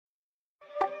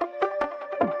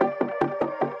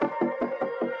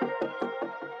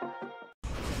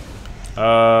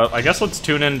I guess let's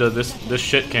tune into this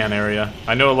shit can area.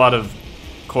 I know a lot of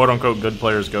quote-unquote good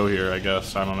players go here, I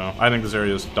guess. I don't know. I think this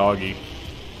area is doggy.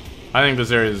 I think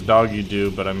this area is doggy do,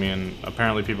 but I mean,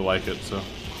 apparently people like it, so.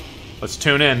 Let's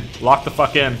tune in. Lock the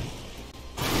fuck in.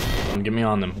 Get me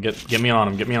on them. Get me on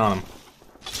them. Get me on them.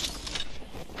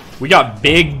 We got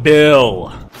Big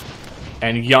Bill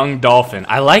and Young Dolphin.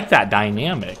 I like that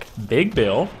dynamic. Big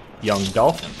Bill, Young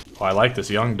Dolphin. Oh, I like this.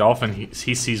 Young Dolphin,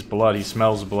 he sees blood, he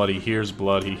smells blood, he hears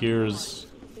blood, he hears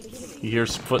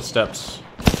footsteps.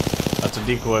 That's a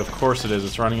decoy, of course it is.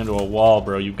 It's running into a wall,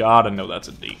 bro. You gotta know that's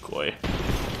a decoy.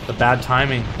 The bad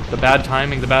timing, the bad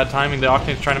timing, the bad timing. The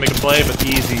Octane's trying to make a play, but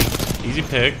easy. Easy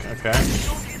pick, okay.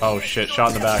 Oh shit, shot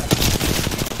in the back.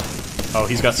 Oh,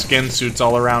 he's got skin suits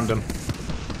all around him.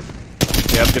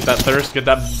 Yep, get that thirst, get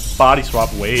that body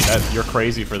swap. Wait, you're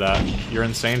crazy for that. You're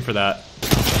insane for that.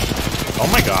 Oh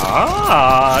my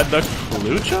god, the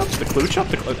clue chop? The clue chop?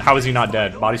 How is he not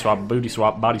dead? Body swap, booty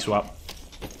swap, body swap.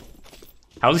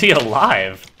 How is he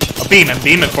alive? Oh, beam him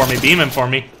for me, beam him for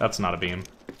me. That's not a beam.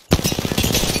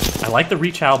 I like the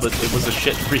reach out, but it was a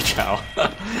shit reach out.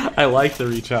 I like the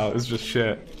reach out, it's just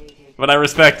shit. But I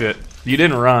respect it. You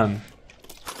didn't run.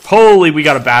 Holy, we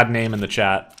got a bad name in the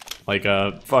chat. Like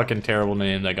a fucking terrible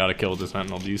name that got a kill with the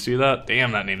Sentinel. Do you see that?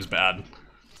 Damn, that name's bad.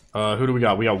 Who do we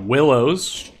got? We got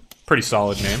Willows. Pretty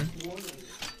solid name.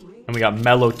 And we got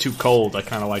Mellow Too Cold. I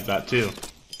kind of like that too.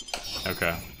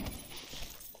 Okay.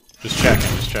 Just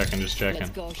checking.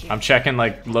 I'm checking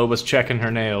like Loba's checking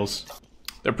her nails.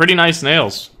 They're pretty nice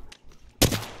nails.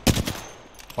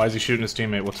 Why is he shooting his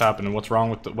teammate? What's happening? What's wrong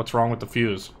with the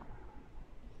fuse?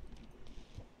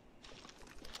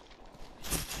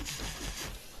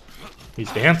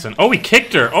 He's dancing. Oh, he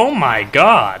kicked her. Oh my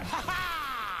god.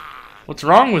 What's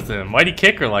wrong with him? Why'd he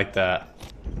kick her like that?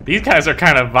 These guys are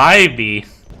kind of vibey.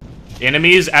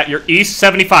 Enemies at your east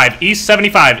 75, east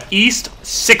 75, east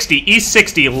 60, east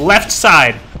 60, left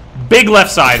side, big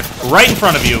left side, right in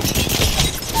front of you.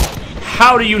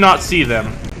 How do you not see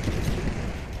them?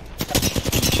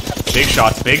 Big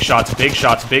shots, big shots, big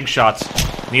shots, big shots.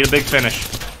 Need a big finish.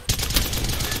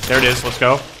 There it is, let's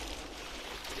go.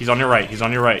 He's on your right, he's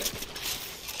on your right.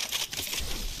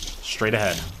 Straight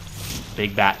ahead.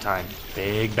 Big bat time,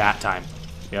 big bat time.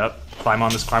 Yep. Climb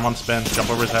on this spin, jump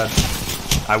over his head.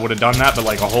 I would have done that, but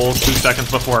like a whole 2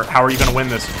 seconds before. How are you gonna win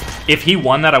this? If he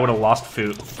won that, I would have lost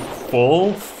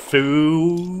full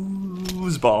foosball.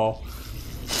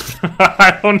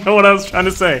 I don't know what I was trying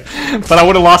to say, but I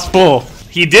would have lost full.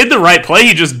 He did the right play,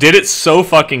 he just did it so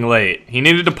fucking late. He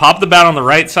needed to pop the bat on the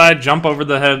right side, jump over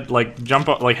the head, jump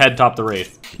up, head top the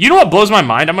Wraith. You know what blows my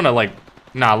mind? I'm gonna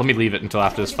nah, let me leave it until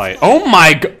after this fight. Oh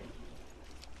my god!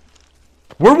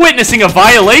 We're witnessing a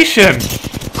violation!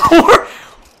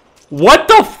 What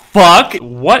the fuck?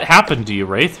 What happened to you,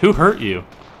 Wraith? Who hurt you?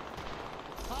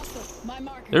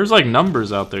 There's like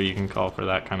numbers out there you can call for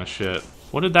that kind of shit.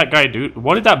 What did that guy do?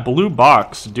 What did that blue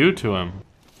box do to him?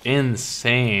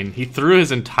 Insane. He threw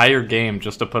his entire game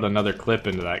just to put another clip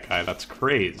into that guy. That's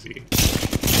crazy.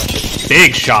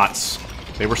 Big shots.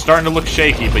 They were starting to look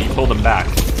shaky, but you pulled them back.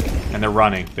 And they're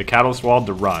running. The catalyst walled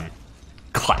to run.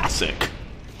 Classic.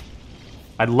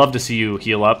 I'd love to see you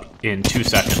heal up in 2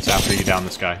 seconds after you down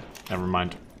this guy. Never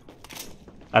mind.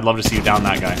 I'd love to see you down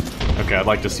that guy. Okay, I'd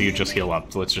like to see you just heal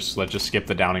up. So let's just skip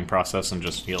the downing process and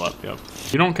just heal up. Yep.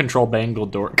 You don't control Bangle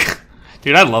Dork.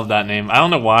 Dude, I love that name. I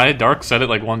don't know why. Dark said it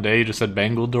like one day. He just said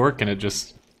Bangle Dork, and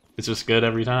it's just good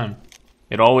every time.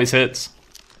 It always hits.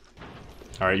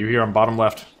 All right, you here on bottom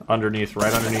left, underneath,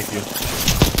 right underneath you.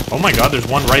 Oh my God, there's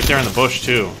one right there in the bush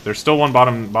too. There's still one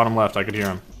bottom left. I could hear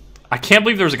him. I can't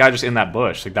believe there was a guy just in that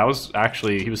bush. Like that was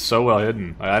actually, he was so well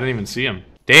hidden. I didn't even see him.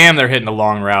 Damn, they're hitting a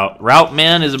long route. Route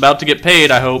Man is about to get paid,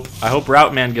 I hope. I hope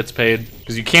Route Man gets paid.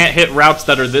 Because you can't hit routes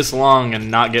that are this long and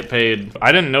not get paid.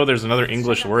 I didn't know there's another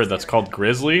English word that's called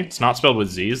grizzly. It's not spelled with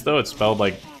Z's though. It sounds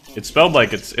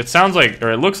like,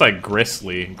 or it looks like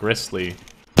gristly. Gristly.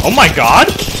 Oh my God!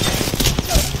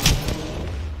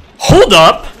 Hold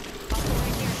up!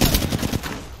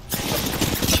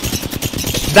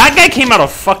 That guy came out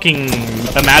of fucking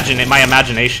my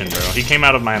imagination, bro. He came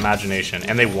out of my imagination,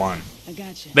 and they won.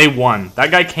 They won.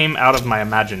 That guy came out of my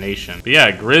imagination. But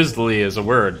yeah, grizzly is a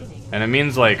word, and it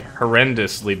means like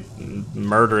horrendously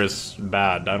murderous,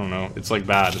 bad. I don't know. It's like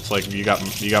bad. It's like you got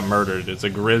murdered. It's a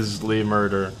grisly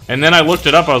murder. And then I looked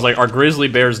it up. I was like, are grizzly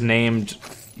bears named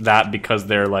that because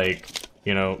they're like,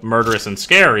 you know, murderous and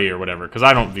scary or whatever? Because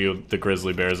I don't view the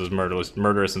grizzly bears as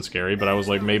murderous and scary. But I was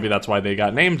like, maybe that's why they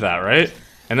got named that, right?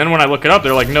 And then when I look it up,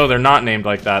 they're like, no, they're not named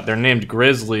like that. They're named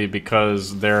grizzly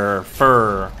because their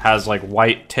fur has like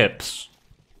white tips.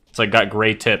 It's like got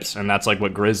gray tips, and that's like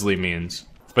what grizzly means.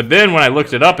 But then when I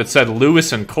looked it up, it said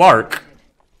Lewis and Clark.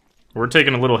 We're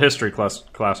taking a little history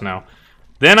class now.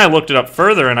 Then I looked it up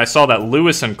further, and I saw that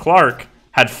Lewis and Clark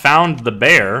had found the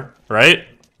bear, right?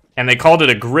 And they called it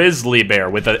a grizzly bear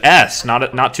with an S,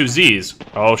 not two Z's.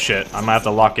 Oh shit, I might have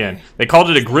to lock in. They called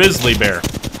it a grizzly bear.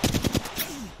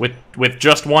 With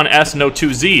just one S, no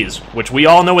two Z's. Which we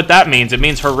all know what that means. It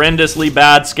means horrendously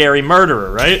bad, scary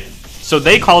murderer, right? So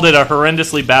they called it a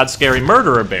horrendously bad, scary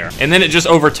murderer bear. And then it just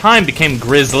over time became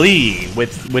grizzly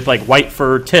with like white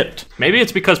fur tipped. Maybe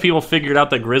it's because people figured out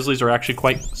that grizzlies are actually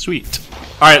quite sweet.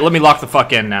 Alright, let me lock the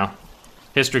fuck in now.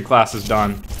 History class is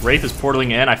done. Wraith is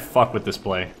portaling in. I fuck with this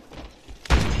play.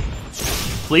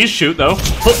 Please shoot, though.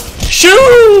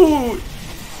 Shoot!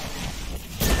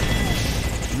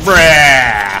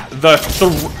 Bruh! The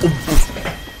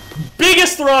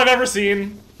biggest throw I've ever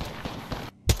seen.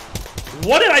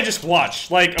 What did I just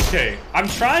watch? Like, okay, I'm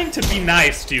trying to be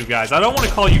nice to you guys. I don't want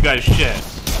to call you guys shit.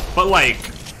 But like,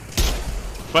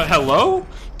 but hello?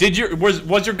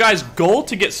 Was your guys' goal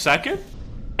to get second?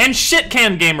 And shit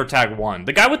can gamertag won.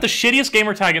 The guy with the shittiest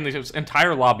gamertag in the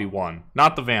entire lobby won.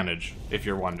 Not the Vantage, if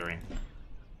you're wondering.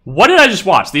 What did I just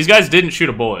watch? These guys didn't shoot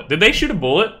a bullet. Did they shoot a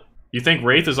bullet? You think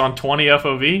Wraith is on 20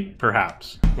 FOV?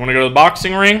 Perhaps. You wanna go to the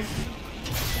boxing ring?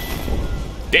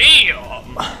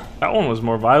 Damn! That one was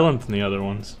more violent than the other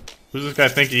ones. Who does this guy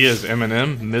think he is?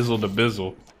 Eminem? Mizzle to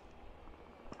bizzle.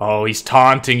 Oh, he's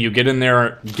taunting you. Get in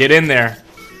there. Get in there.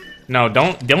 No,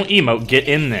 don't emote. Get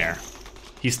in there.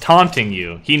 He's taunting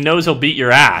you. He knows he'll beat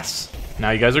your ass.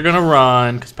 Now you guys are gonna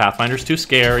run, because Pathfinder's too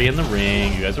scary in the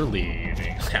ring. You guys are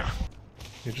leaving.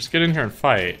 You just get in here and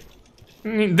fight.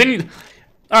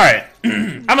 Alright.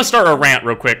 I'm gonna start a rant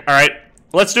real quick, alright?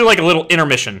 Let's do like a little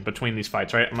intermission between these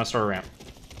fights, right? I'm gonna start a rant.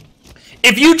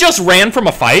 If you just ran from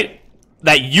a fight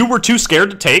that you were too scared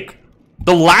to take,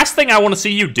 the last thing I want to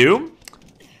see you do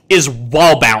is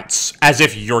wall bounce as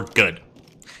if you're good.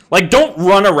 Like, don't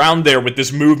run around there with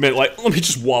this movement like, let me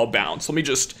just wall bounce, let me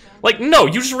just... Like, no,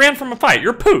 you just ran from a fight.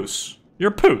 You're a poos.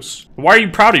 You're a poos. Why are you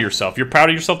proud of yourself? You're proud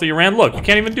of yourself that you ran? Look, you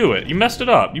can't even do it. You messed it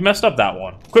up. You messed up that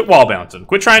one. Quit wall bouncing.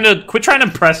 Quit trying to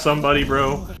impress somebody,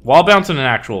 bro. Wall bounce in an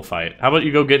actual fight. How about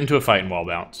you go get into a fight and wall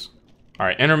bounce?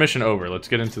 Alright, intermission over. Let's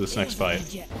get into this next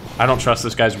fight. I don't trust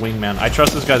this guy's wingman. I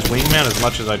trust this guy's wingman as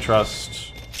much as I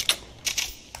trust...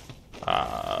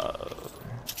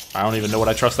 I don't even know what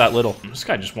I trust that little. This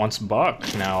guy just wants buck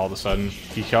now all of a sudden.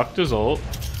 He hucked his ult.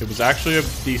 It was actually a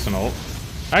decent ult.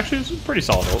 Actually, it was a pretty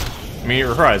solid ult. I mean,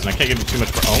 you're Horizon. I can't give you too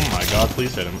much for... Oh my god,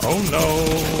 please hit him. Oh no.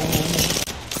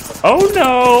 Oh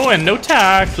no, and no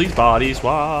tag. Please body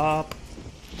swap.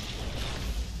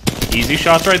 Easy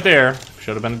shots right there.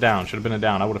 Should have been a down. Should have been a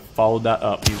down. I would have followed that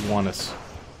up. He's won us.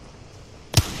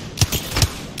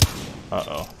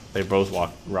 Uh-oh. They both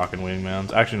rocking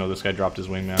wingmans. Actually, no, this guy dropped his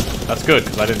wingman. That's good,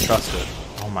 because I didn't trust it.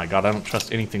 Oh my god, I don't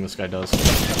trust anything this guy does.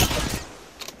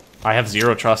 I have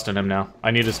zero trust in him now.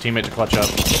 I need his teammate to clutch up.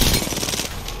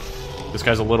 This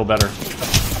guy's a little better.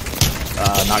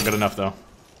 Not good enough, though.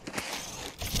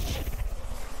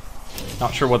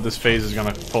 Not sure what this phase is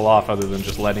going to pull off other than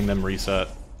just letting them reset.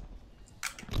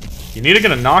 You need to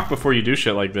get a knock before you do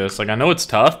shit like this. Like, I know it's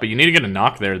tough, but you need to get a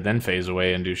knock there, then phase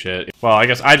away and do shit. Well, I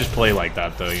guess I just play like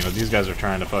that, though. You know, these guys are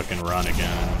trying to fucking run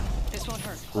again.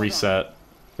 Reset.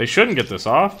 They shouldn't get this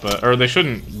off, but... Or they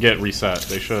shouldn't get reset.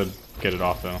 They should get it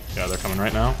off, though. Yeah, they're coming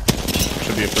right now.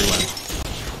 Should be a free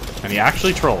win. And he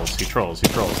actually trolls. He trolls. He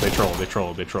trolls. They troll. They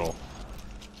troll. They troll.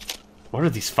 What are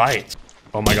these fights?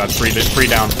 Oh my god, free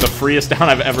down. The freest down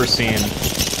I've ever seen.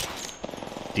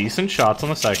 Decent shots on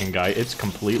the second guy. It's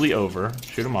completely over.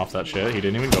 Shoot him off that shit. He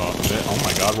didn't even go off of it. Oh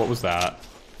my god, what was that?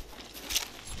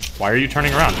 Why are you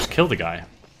turning around? Just kill the guy.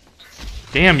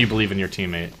 Damn, you believe in your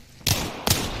teammate.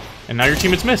 And now your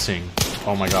teammate's missing.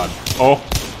 Oh my god. Oh.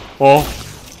 Oh.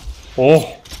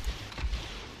 Oh.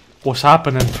 What's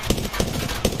happening?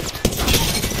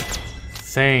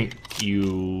 Thank you,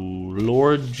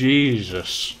 Lord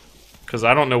Jesus. Because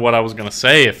I don't know what I was going to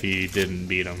say if he didn't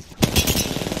beat him.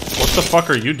 What the fuck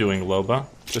are you doing, Loba?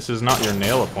 This is not your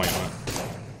nail appointment.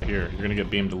 Here, you're gonna get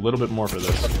beamed a little bit more for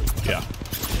this. Yeah.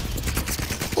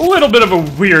 A little bit of a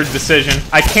weird decision.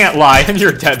 I can't lie, and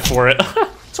you're dead for it.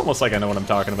 It's almost like I know what I'm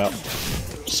talking about.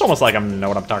 It's almost like I know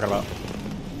what I'm talking about.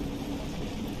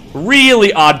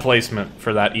 Really odd placement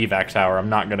for that evac tower. I'm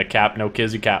not gonna cap, no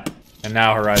kizzy cap. And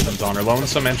now Horizon's on her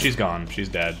lonesome, and she's gone. She's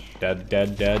dead. Dead,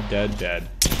 dead, dead, dead, dead.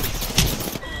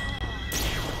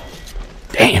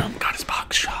 Damn, got his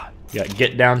box shot. You got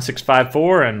Get Down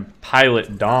 654 and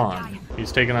Pilot Dawn.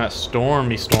 He's taking that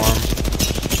Stormy Storm.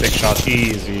 Big shot,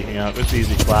 easy. Yeah, it's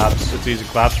easy claps. It's easy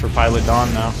claps for Pilot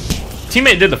Dawn now.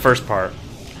 Teammate did the first part.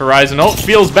 Horizon. Oh,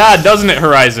 feels bad, doesn't it,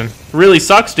 Horizon? Really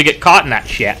sucks to get caught in that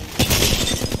shit.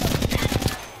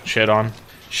 Shit on.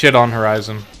 Shit on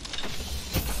Horizon.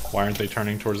 Why aren't they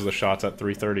turning towards the shots at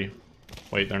 330?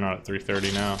 Wait, they're not at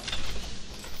 330 now.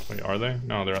 Wait, are they?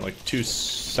 No, they're at like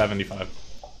 275.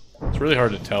 It's really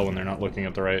hard to tell when they're not looking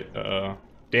at the right,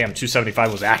 Damn,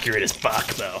 275 was accurate as fuck,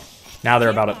 though. Now they're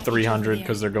about at 300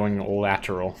 because they're going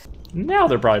lateral. Now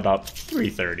they're probably about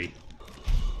 330.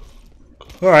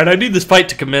 Alright, I need this fight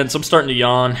to commence. I'm starting to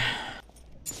yawn.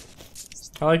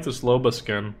 I like this Loba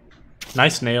skin.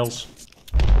 Nice nails.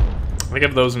 I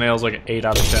give those nails like an 8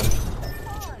 out of 10.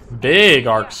 Big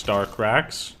Arc Star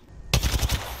cracks.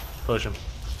 Push him.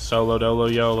 Solo dolo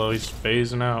YOLO. He's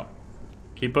phasing out.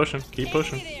 Keep pushing. Keep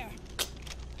pushing.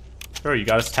 Bro, you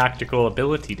got his tactical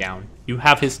ability down. You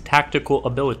have his tactical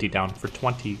ability down for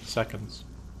 20 seconds.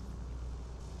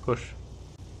 Push.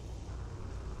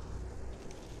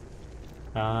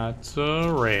 That's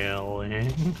a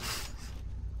railing.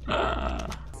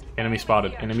 Enemy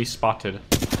spotted. Enemy spotted.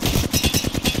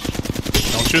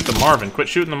 Don't shoot the Marvin. Quit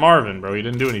shooting the Marvin, bro. He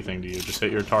didn't do anything to you. Just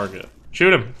hit your target.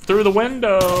 Shoot him. Through the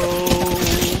window.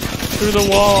 Through the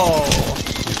wall.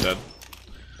 He's dead.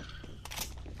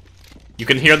 You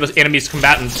can hear the enemy's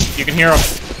combatants. You can hear them.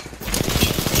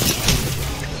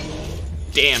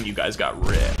 Damn, you guys got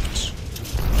ripped.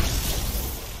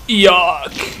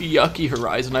 Yuck. Yucky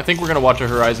Horizon. I think we're gonna watch a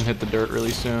Horizon hit the dirt really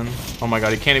soon. Oh my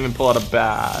god, he can't even pull out a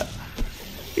bat.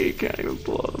 He can't even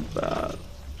pull out a bat.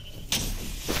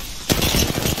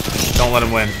 Don't let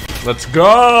him win. Let's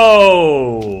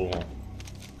go!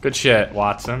 Good shit,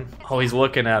 Watson. Oh, he's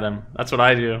looking at him. That's what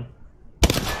I do.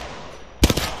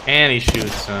 And he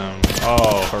shoots him.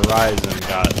 Oh, Horizon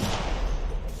got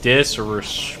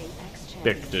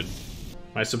disrespected.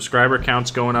 My subscriber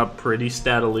count's going up pretty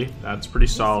steadily. That's pretty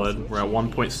solid. We're at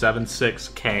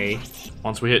 1.76K.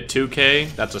 Once we hit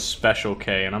 2K, that's a special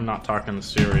K, and I'm not talking the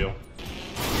cereal.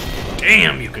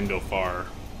 Damn, you can go far.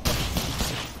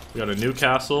 We got a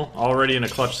Newcastle, already in a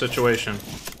clutch situation.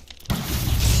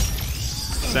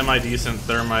 Semi-decent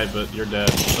thermite, but you're dead,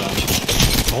 so.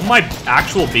 Oh my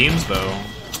actual beams, though.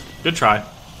 Good try.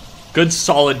 Good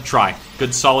solid try.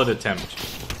 Good solid attempt.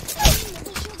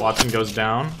 Watson goes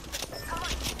down.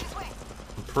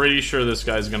 I'm pretty sure this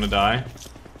guy's gonna die.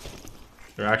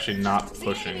 They're actually not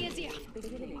pushing.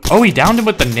 Oh, he downed him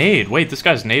with the nade. Wait, this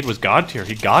guy's nade was god tier.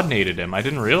 He god naded him. I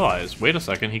didn't realize. Wait a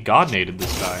second, he god naded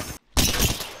this guy.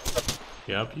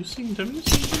 Yep, you seen him, you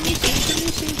seen him, you seen him,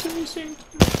 you seen him, you seen him.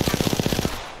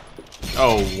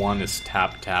 Oh, one is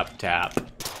tap, tap, tap.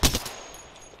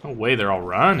 No way, they're all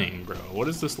running, bro. What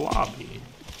is this lobby?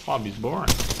 This lobby's boring.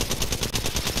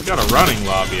 We got a running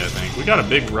lobby, I think. We got a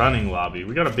big running lobby.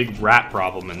 We got a big rat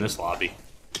problem in this lobby.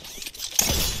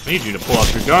 I need you to pull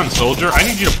up your gun, soldier. I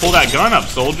need you to pull that gun up,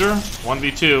 soldier.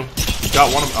 1v2. He's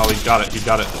got one of... Oh, he's got it. He's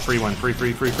got it. Free win. Free,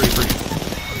 free, free, free, free.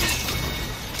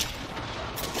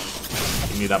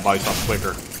 Give me that body stop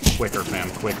quicker. Quicker, fam.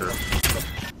 Quicker. An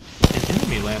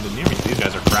enemy landed near me. These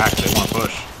guys are cracked. They want to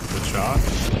push. Good shot.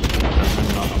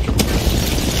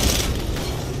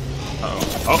 Uh-oh.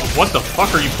 Oh, what the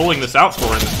fuck are you pulling this out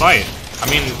for in this fight? I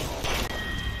mean...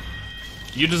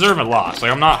 You deserve a loss. Like,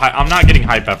 I'm not getting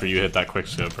hype after you hit that quick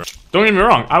scope, bro. Don't get me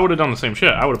wrong, I would have done the same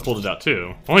shit. I would have pulled it out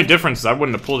too. Only difference is I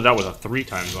wouldn't have pulled it out with a 3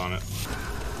 times on it.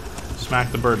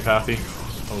 Smack the bird, Pathy.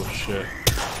 Oh shit.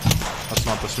 That's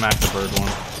not the smack the bird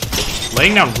one.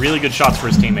 Laying down really good shots for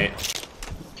his teammate.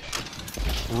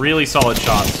 Really solid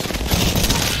shots.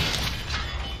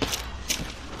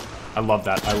 I love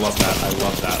that. I love that. I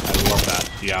love that. I love that.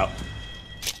 Yeah.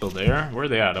 Still there? Where are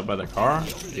they at? Up by the car?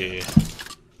 Yeah.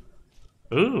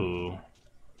 Ooh.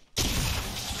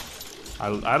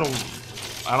 I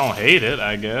don't hate it,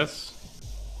 I guess.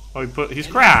 Oh, he's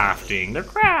crafting. They're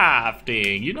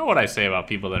crafting. You know what I say about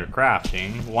people that are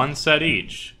crafting. 1 set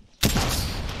each.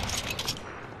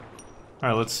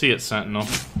 Alright, let's see it, Sentinel.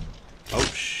 Oh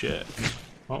shit.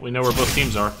 Well, we know where both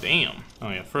teams are. Damn. Oh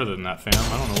yeah, further than that, fam.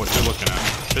 I don't know what you're looking at.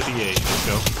 58, let's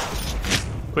go.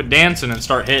 Quit dancing and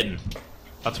start hitting.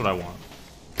 That's what I want.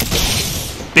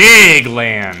 Big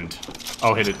land!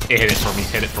 Oh, hit it. It hit it for me.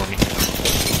 Hit it for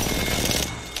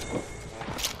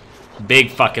me.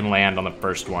 Big fucking land on the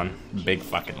first one. Big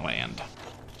fucking land.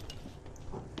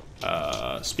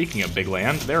 Speaking of big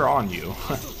land, they're on you.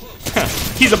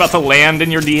 He's about to land in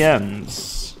your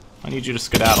DMs. I need you to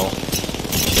skedaddle.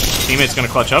 Teammate's gonna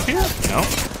clutch up here? No.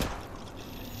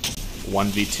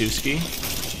 1v2 ski.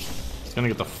 He's gonna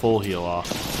get the full heal off.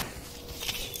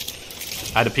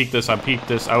 I had to peek this, I peeked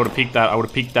this, I would've peeked that, I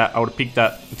would've peeked that, I would've peeked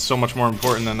that. It's so much more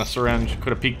important than a syringe.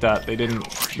 Could've peeked that. They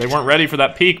weren't ready for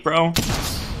that peek, bro.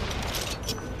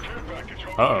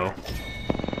 Uh-oh.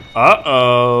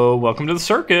 Uh-oh. Welcome to the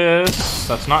circus.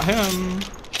 That's not him.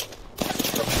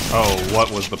 Oh,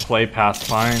 what was the play?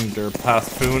 Pathfinder,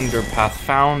 Pathfunder,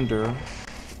 Pathfounder.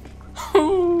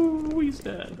 Oh, he's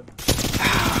dead.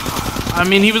 I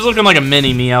mean, he was looking like a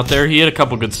mini-me out there. He had a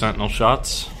couple good sentinel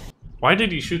shots. Why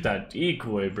did he shoot that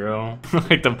decoy, bro?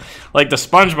 like the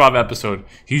SpongeBob episode.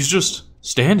 He's just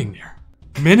standing there,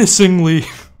 menacingly.